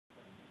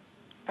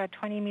about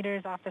 20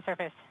 meters off the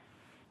surface.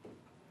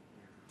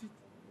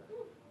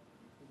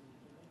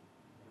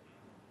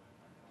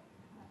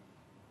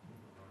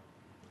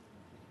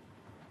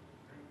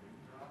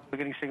 We're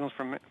getting signals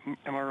from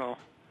MRO.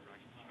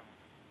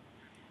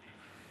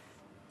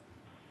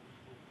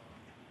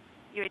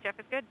 UHF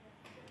is good.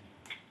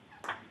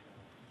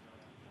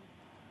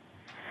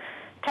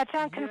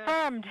 Touchdown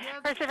confirmed.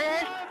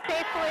 Perseverance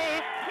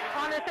safely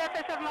on the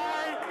surface of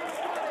Mars,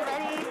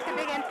 ready to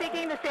begin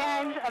seeking the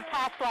sands of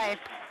past life.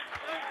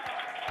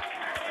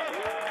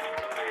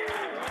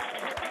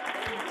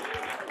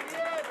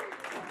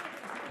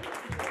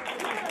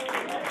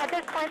 At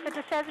this point, the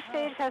descent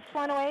stage has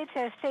flown away to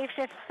a safe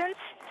distance.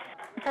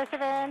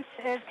 Perseverance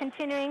is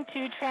continuing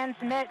to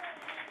transmit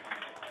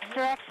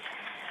direct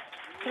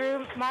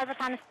through Mars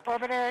Reconnaissance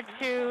Orbiter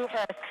to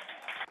Earth.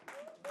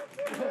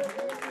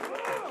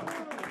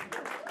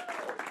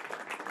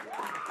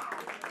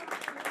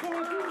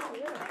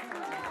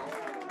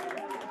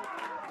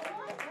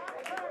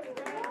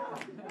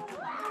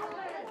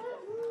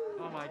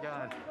 Oh my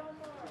God.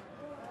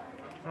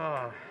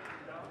 Oh.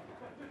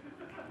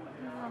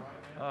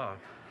 Oh.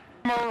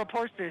 MRO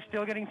reports they're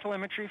still getting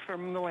telemetry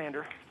from the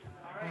lander.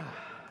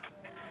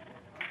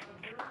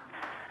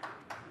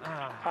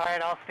 All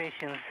right, all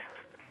stations.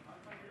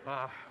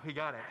 We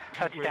got it.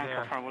 Touchdown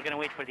confirmed. We're going to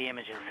wait for the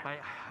images.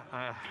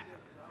 Wow.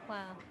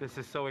 This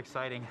is so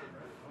exciting.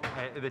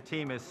 The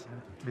team is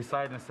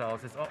beside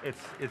themselves.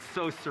 It's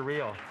so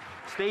surreal.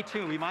 Stay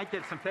tuned. We might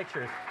get some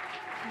pictures.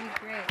 That'd be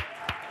great.